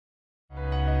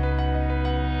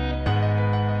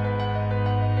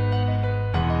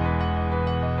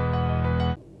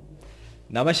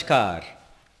Namaskar.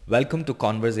 Welcome to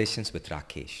Conversations with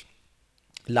Rakesh.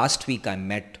 Last week I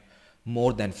met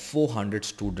more than 400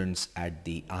 students at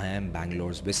the IIM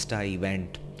Bangalore's Vista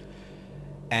event.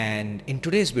 And in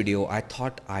today's video, I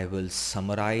thought I will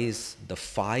summarize the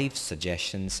 5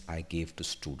 suggestions I gave to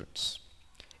students.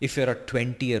 If you're a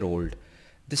 20-year-old,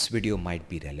 this video might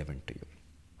be relevant to you.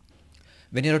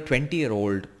 When you're a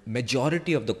 20-year-old,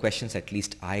 majority of the questions at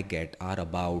least I get are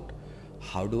about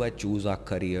how do I choose our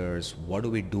careers? What do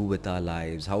we do with our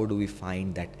lives? How do we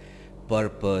find that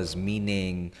purpose,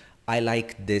 meaning? I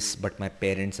like this, but my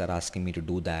parents are asking me to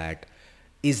do that.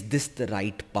 Is this the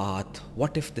right path?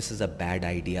 What if this is a bad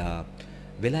idea?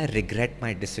 Will I regret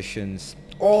my decisions?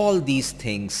 All these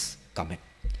things come in.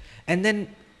 And then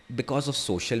because of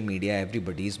social media,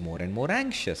 everybody is more and more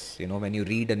anxious. You know, when you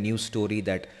read a news story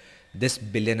that this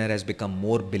billionaire has become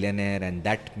more billionaire and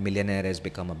that millionaire has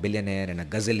become a billionaire and a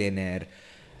gazillionaire,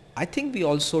 I think we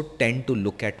also tend to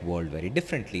look at world very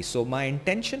differently. So my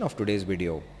intention of today's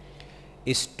video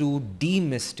is to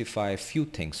demystify a few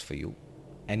things for you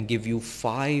and give you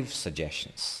 5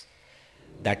 suggestions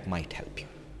that might help you.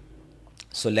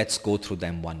 So let's go through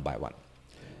them one by one.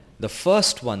 The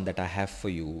first one that I have for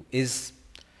you is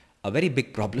a very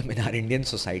big problem in our Indian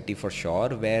society for sure,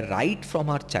 where right from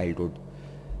our childhood,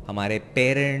 हमारे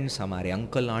parents, हमारे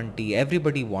uncle aunty,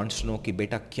 everybody wants to know कि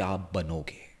बेटा क्या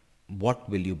बनोगे, what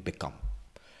will you become.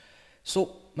 So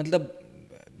मतलब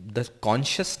the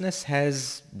consciousness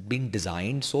has been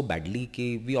designed so badly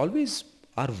कि we always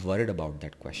are worried about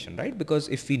that question, right? Because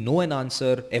if we know an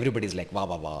answer, everybody is like वाह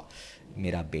वाह वाह,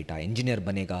 मेरा बेटा इंजीनियर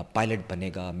बनेगा, पायलट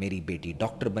बनेगा, मेरी बेटी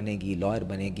डॉक्टर बनेगी, लॉयर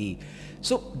बनेगी.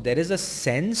 So there is a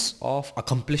sense of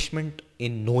accomplishment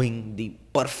in knowing the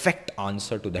perfect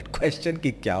answer to that question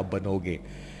कि क्या बनोगे.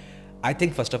 I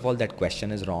think first of all that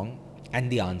question is wrong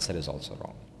and the answer is also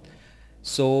wrong.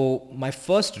 So my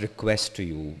first request to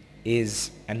you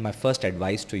is, and my first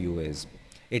advice to you is,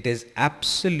 it is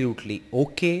absolutely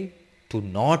okay to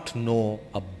not know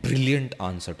a brilliant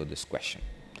answer to this question,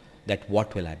 that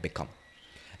what will I become?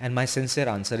 And my sincere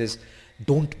answer is,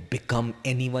 don't become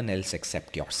anyone else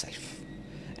except yourself.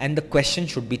 And the question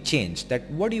should be changed, that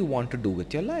what do you want to do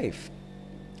with your life?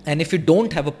 And if you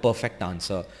don't have a perfect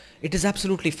answer, it is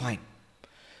absolutely fine.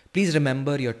 Please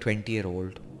remember, you're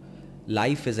 20-year-old.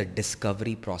 Life is a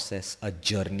discovery process, a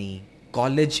journey.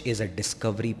 College is a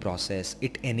discovery process.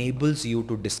 It enables you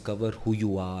to discover who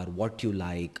you are, what you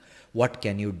like, what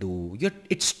can you do.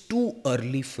 It's too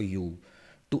early for you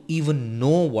to even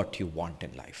know what you want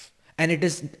in life. And it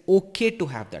is okay to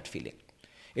have that feeling.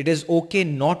 It is okay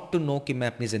not to know कि मैं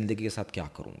अपनी ज़िंदगी के साथ क्या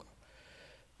करूँगा.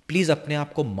 Please अपने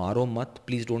आप को मारो मत.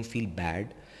 Please don't feel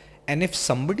bad. And if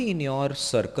somebody in your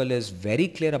circle is very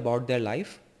clear about their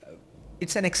life,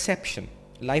 it's an exception.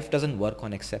 Life doesn't work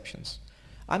on exceptions.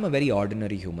 I'm a very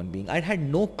ordinary human being. I had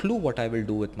no clue what I will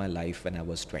do with my life when I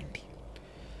was 20.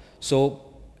 So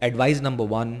advice number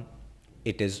 1,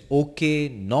 it is okay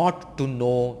not to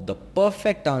know the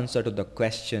perfect answer to the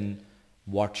question,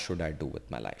 what should I do with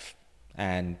my life?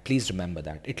 And please remember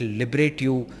that. It will liberate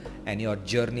you and your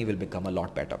journey will become a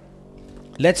lot better.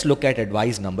 Let's look at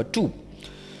advice number 2.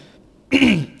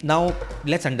 Now,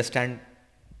 let's understand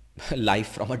life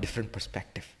from a different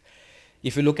perspective.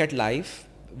 If you look at life,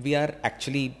 we are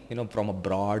actually, from a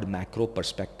broad macro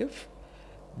perspective.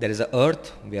 There is a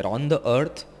earth, we are on the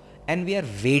earth, and we are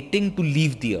waiting to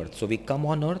leave the earth. So we come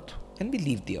on earth and we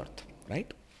leave the earth,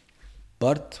 right?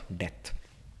 Birth, death.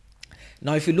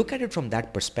 Now, if you look at it from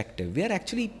that perspective, we are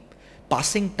actually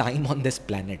passing time on this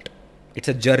planet. It's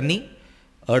a journey.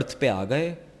 Earth पे आ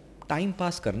गए, time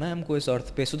pass करना है हमको इस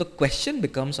earth पे. So the question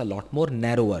becomes a lot more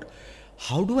narrower.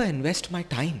 How do I invest my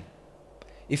time?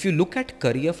 If you look at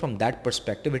career from that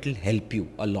perspective, it will help you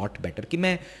a lot better कि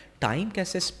मैं time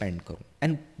कैसे spend करूँ.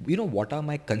 And what are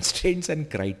my constraints and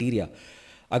criteria?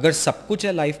 अगर सब कुछ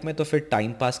है life में तो फिर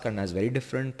time pass करना is very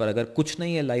different. पर अगर कुछ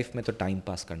नहीं है life में तो time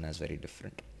pass करना is very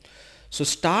different. So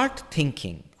start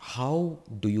thinking, how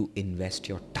do you invest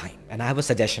your time? And I have a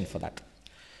suggestion for that.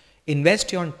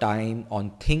 Invest your time on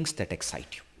things that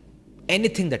excite you.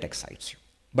 Anything that excites you.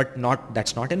 But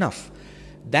that's not enough.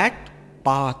 That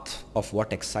path of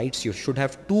what excites you should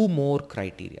have 2 more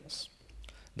criteria.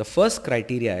 The first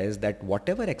criteria is that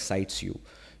whatever excites you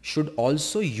should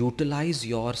also utilize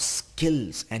your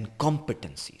skills and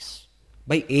competencies.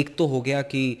 भाई एक तो हो गया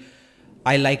कि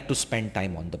I like to spend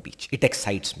time on the beach. It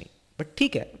excites me. But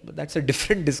ठीक है, that's a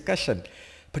different discussion.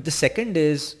 But the second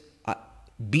is,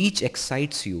 beach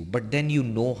excites you, but then you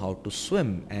know how to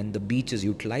swim and the beach is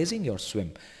utilizing your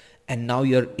swim. And now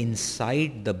you're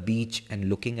inside the beach and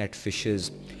looking at fishes.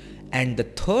 And the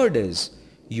third is,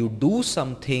 you do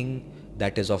something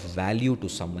that is of value to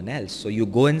someone else. So you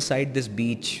go inside this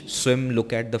beach, swim,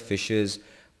 look at the fishes,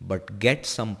 but get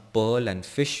some pearl and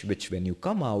fish which when you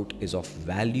come out is of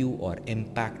value or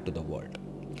impact to the world.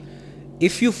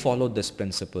 If you follow this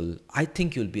principle, I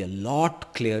think you'll be a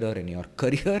lot clearer in your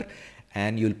career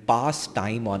and you'll pass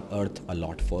time on earth a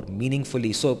lot more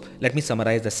meaningfully. So let me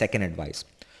summarize the second advice.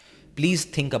 Please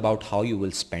think about how you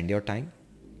will spend your time.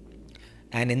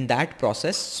 And in that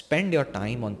process, spend your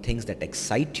time on things that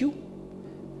excite you.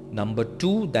 Number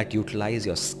 2, that utilize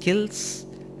your skills.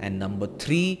 And number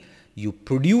 3, you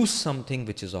produce something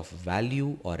which is of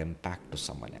value or impact to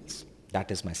someone else.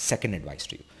 That is my second advice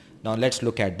to you. Now let's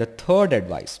look at the third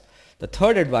advice. The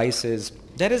third advice is,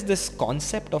 there is this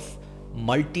concept of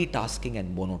multitasking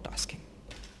and monotasking.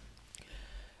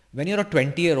 When you're a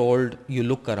 20-year-old, you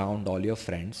look around all your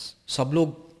friends. सब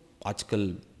लोग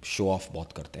आजकल show off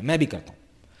बहुत करते हैं, मैं भी करता हूँ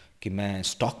कि मैं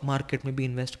स्टॉक मार्केट में भी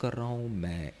इन्वेस्ट कर रहा हूँ,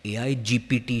 मैं AI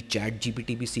GPT, चैट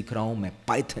GPT भी सीख रहा हूँ, मैं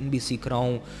पाइथन भी सीख रहा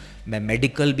हूँ, मैं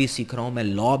मेडिकल भी सीख रहा हूँ, मैं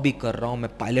लॉ भी कर रहा हूँ,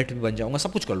 मैं पायलट भी बन जाऊँगा,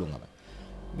 सब कुछ कर लूँगा मैं.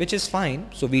 Which is fine.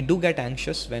 So we do get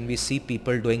anxious when we see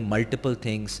people doing multiple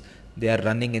things. They are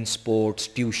running in sports,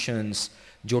 tuitions.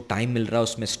 जो टाइम मिल रहा है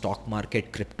उसमें स्टॉक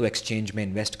मार्केट, क्रिप्टो एक्सचेंज में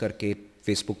इन्वेस्ट करके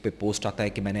फेसबुक पे पोस्ट आता है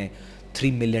कि मैंने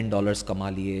 $3 million कमा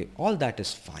लिए. All that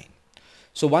is fine.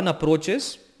 So one approach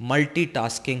is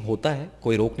multitasking. होता है,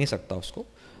 कोई रोक नहीं सकता उसको.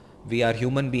 We are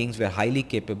human beings, we are highly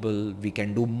capable, we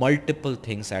can do multiple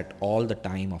things at all the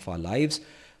time of our lives.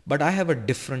 But I have a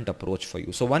different approach for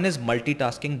you. So one is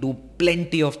multitasking, do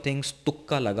plenty of things,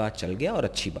 तुक्का लगा चल गया और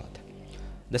अच्छी बात है.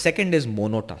 The second is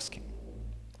monotasking.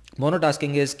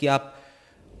 Monotasking is कि आप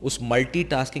उस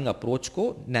multitasking approach को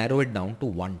narrow it down to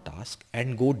one task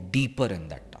and go deeper in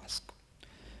that task.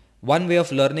 One way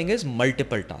of learning is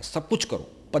multiple tasks. सब कुछ करो,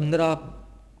 15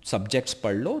 subjects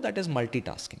पढ़ लो, that is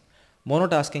multitasking.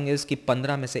 Monotasking is कि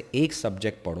 15 में से एक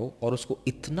subject पढ़ो और उसको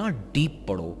इतना deep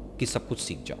पढ़ो कि सब कुछ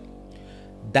सीख जाओ.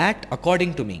 That,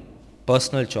 according to me,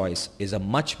 personal choice is a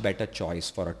much better choice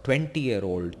for a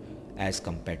 20-year-old as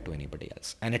compared to anybody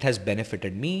else. And it has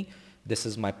benefited me. This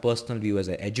is my personal view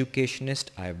as an educationist.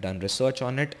 I have done research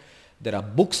on it. There are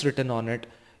books written on it.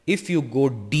 If you go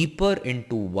deeper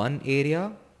into one area,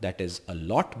 that is a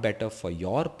lot better for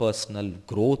your personal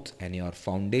growth and your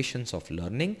foundations of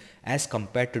learning as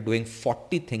compared to doing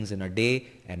 40 things in a day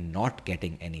and not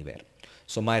getting anywhere.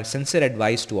 So my sincere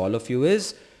advice to all of you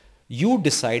is, you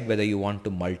decide whether you want to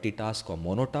multitask or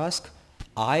monotask.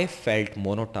 I felt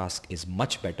monotask is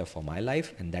much better for my life,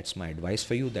 and that's my advice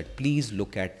for you, that please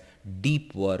look at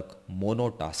deep work,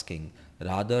 monotasking,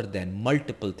 rather than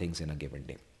multiple things in a given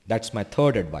day. That's my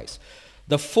third advice.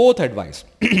 The fourth advice,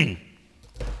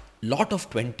 lot of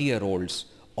 20-year-olds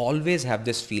always have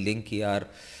this feeling कि यार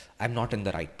I'm not in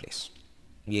the right place.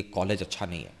 ये college अच्छा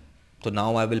नहीं है. So now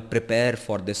I will prepare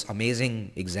for this amazing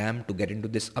exam to get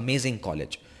into this amazing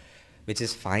college. Which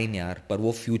is fine यार, पर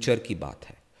वो future की बात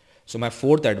है. सो माई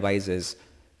फोर्थ एडवाइस इज,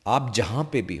 आप जहाँ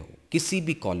पे भी हो, किसी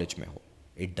भी कॉलेज में हो,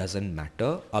 इट डजेंट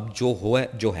मैटर. अब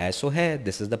जो है सो है.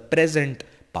 This is the present.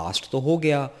 Past तो हो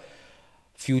गया,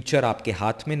 फ्यूचर आपके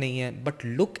हाथ में नहीं है. But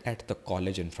look at the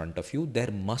college in front of you.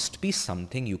 There must be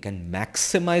something you can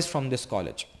maximise from this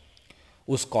college.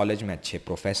 उस कॉलेज में अच्छे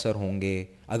प्रोफेसर होंगे,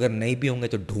 अगर नहीं भी होंगे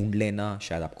तो ढूंढ लेना,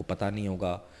 शायद आपको पता नहीं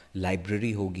होगा.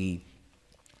 लाइब्रेरी होगी,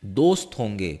 दोस्त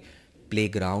होंगे,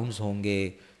 प्लेग्राउंड्स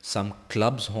होंगे, सम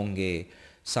क्लब्स होंगे,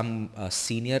 सम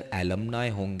सीनियर एलमनाई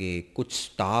होंगे, कुछ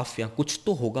स्टाफ या कुछ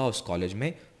तो होगा उस कॉलेज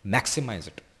में. Maximise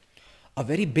it. A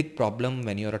very big problem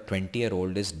when you are a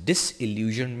 20-year-old is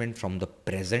disillusionment from the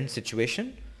present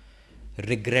situation,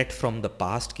 regret from the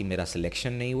past कि मेरा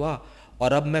सिलेक्शन नहीं हुआ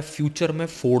और अब मैं फ्यूचर में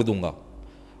फोड़ दूंगा.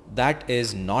 That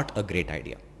is not a great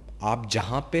idea. आप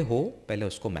जहाँ पे हो पहले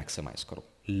उसको मैक्सिमाइज करो.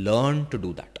 Learn to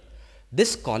do that.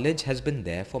 This college has been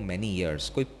there for many years.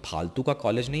 कोई फालतू का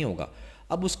कॉलेज नहीं होगा.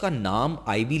 अब उसका नाम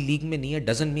आईवी लीग में नहीं है,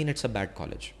 doesn't mean it's a bad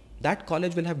college. That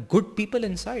college will have good people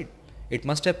inside. It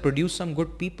must have produced some good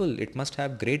people. It must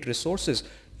have great resources.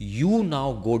 You now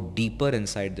go deeper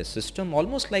inside the system,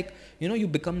 almost like, you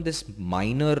become this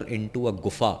miner into a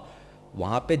gufa.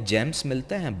 वहाँ पे gems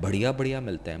मिलते हैं, बढ़िया बढ़िया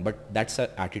मिलते हैं. But that's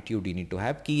an attitude you need to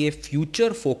have कि ये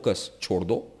future focus छोड़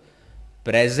दो,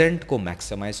 present को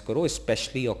maximize करो,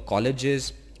 especially your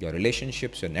colleges, your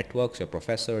relationships, your networks, your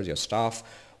professors, your staff,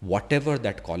 whatever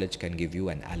that college can give you,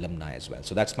 and alumni as well.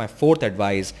 So that's my fourth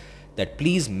advice, that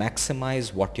please maximize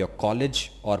what your college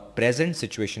or present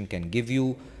situation can give you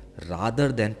rather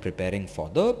than preparing for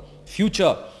the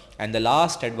future. And the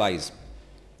last advice,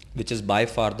 which is by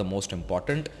far the most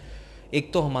important,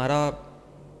 एक तो हमारा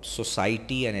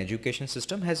society and education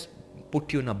system has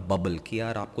put you in a bubble कि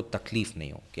यार आपको तकलीफ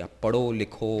नहीं हो, कि आप पढ़ो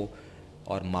लिखो,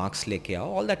 और marks लेके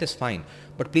आओ, all that is fine.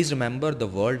 But please remember the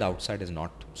world outside is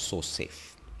not so safe.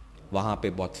 वहाँ पे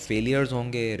बहुत failures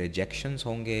होंगे, rejections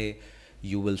होंगे,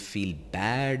 you will feel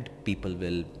bad, people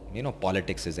will,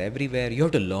 politics is everywhere. You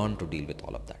have to learn to deal with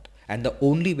all of that. And the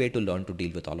only way to learn to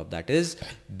deal with all of that is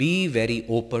be very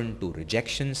open to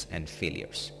rejections and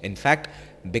failures. In fact,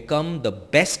 become the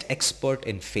best expert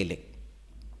in failing.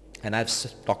 And I've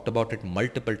talked about it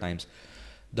multiple times.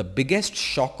 The biggest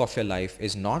shock of your life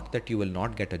is not that you will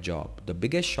not get a job. The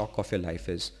biggest shock of your life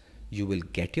is you will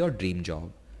get your dream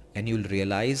job and you'll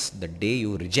realize the day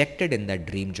you rejected in that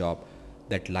dream job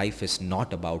that life is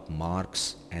not about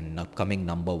marks and coming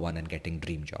number one and getting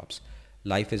dream jobs.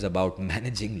 Life is about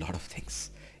managing a lot of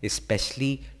things,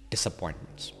 especially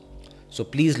disappointments. So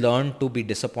please learn to be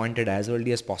disappointed as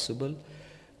early as possible.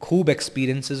 खूब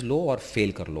experiences लो और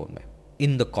fail कर लो उनमें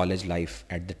in the college life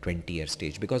at the 20-year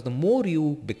stage, because the more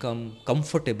you become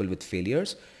comfortable with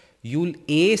failures, you'll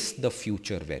ace the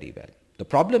future very well. The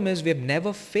problem is we have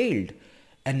never failed.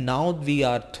 And now we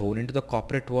are thrown into the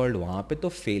corporate world. वहाँ पे तो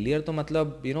failure तो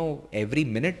मतलब, every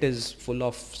minute is full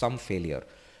of some failure.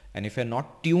 And if you're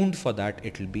not tuned for that,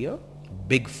 it will be a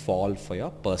big fall for your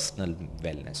personal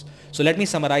wellness. So let me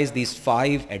summarize these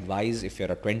 5 advice if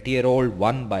you're a 20-year-old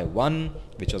one by one,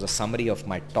 which was a summary of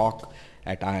my talk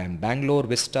at IIM Bangalore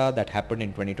Vista that happened in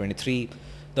 2023.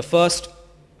 The first,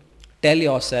 tell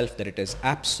yourself that it is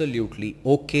absolutely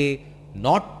okay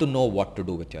not to know what to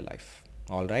do with your life.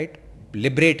 All right?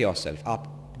 Liberate yourself.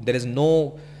 There is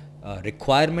no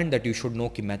requirement that you should know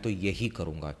कि मैं तो यही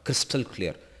करूँगा. Crystal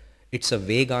clear. It's a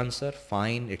vague answer.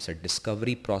 Fine. It's a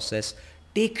discovery process.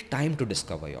 Take time to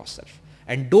discover yourself.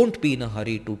 And don't be in a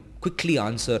hurry to quickly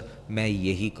answer मैं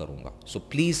यही करूँगा. So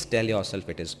please tell yourself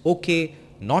it is okay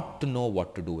not to know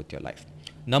what to do with your life.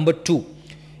 Number 2,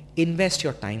 invest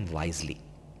your time wisely.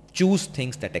 Choose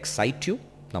things that excite you.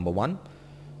 Number 1.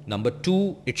 Number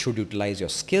 2, it should utilize your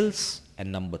skills.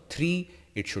 And number 3,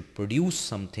 it should produce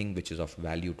something which is of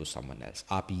value to someone else.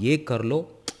 आप ये कर लो,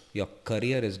 your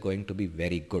career is going to be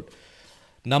very good.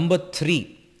 Number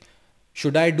 3,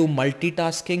 should I do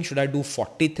multitasking? Should I do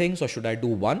 40 things or should I do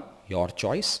one? Your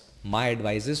choice. My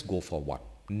advice is go for one.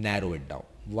 Narrow it down.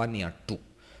 1 or 2.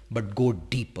 But go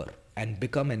deeper and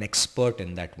become an expert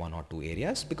in that 1 or 2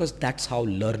 areas, because that's how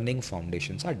learning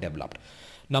foundations are developed.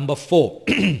 Number 4,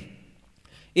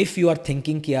 if you are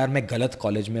thinking कि यार मैं गलत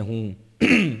college में हूँ,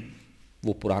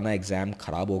 वो पुराना exam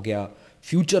ख़राब हो गया,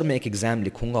 फ्यूचर में एक एग्ज़ाम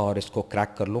लिखूँगा और इसको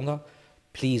क्रैक कर लूँगा,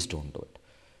 please don't do it.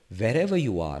 Wherever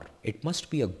you are, it must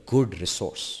be a good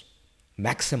resource.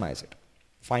 Maximize it.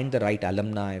 Find the right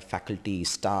alumni, faculty,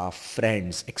 staff,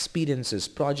 friends, experiences,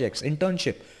 projects,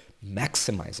 internship.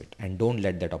 Maximize it and don't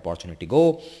let that opportunity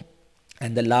go.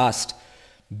 And the last,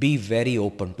 be very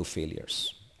open to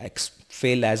failures.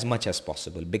 Fail as much as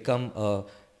possible. Become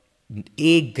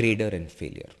a grader in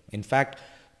failure. In fact,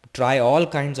 try all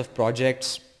kinds of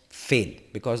projects, fail,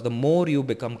 because the more you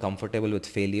become comfortable with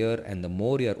failure and the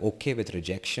more you're okay with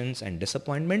rejections and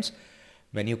disappointments,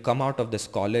 when you come out of this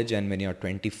college and when you're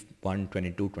 21,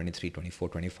 22, 23, 24,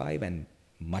 25 and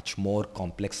much more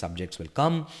complex subjects will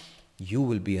come, you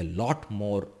will be a lot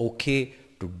more okay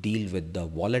to deal with the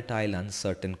volatile,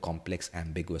 uncertain, complex,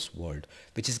 ambiguous world,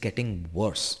 which is getting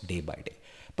worse day by day.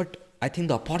 But I think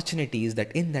the opportunity is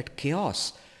that in that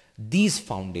chaos, these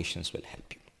foundations will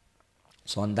help you.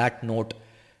 So on that note,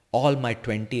 all my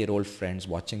 20-year-old friends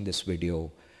watching this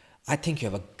video, I think you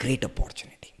have a great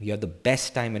opportunity. You have the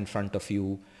best time in front of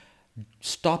you.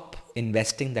 Stop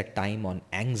investing that time on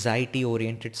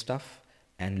anxiety-oriented stuff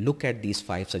and look at these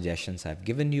 5 suggestions I've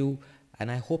given you, and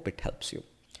I hope it helps you.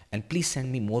 And please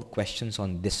send me more questions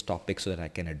on this topic so that I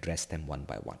can address them one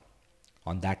by one.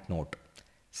 On that note,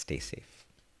 stay safe.